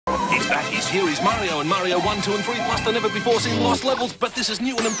That is, here is Mario and Mario 1, 2 and 3 plus the never-before-seen lost levels, but this is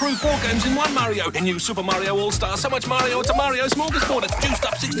new and improved 4 games in one Mario. In new Super Mario All Stars, so much Mario, it's a Mario smorgasbord. It's juiced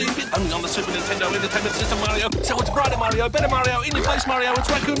up 16-bit, only on the Super Nintendo Entertainment System Mario. So it's brighter Mario, better Mario, in your face Mario, it's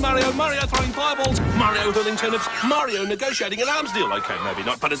Raccoon Mario, Mario throwing fireballs, Mario hurling turnips, Mario negotiating an arms deal. Okay, maybe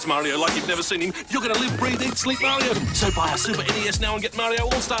not, but it's Mario like you've never seen him. You're going to live, breathe, eat, sleep Mario. So buy a Super NES now and get Mario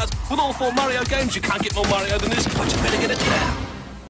All Stars. With all 4 Mario games, you can't get more Mario than this, but you better get it now.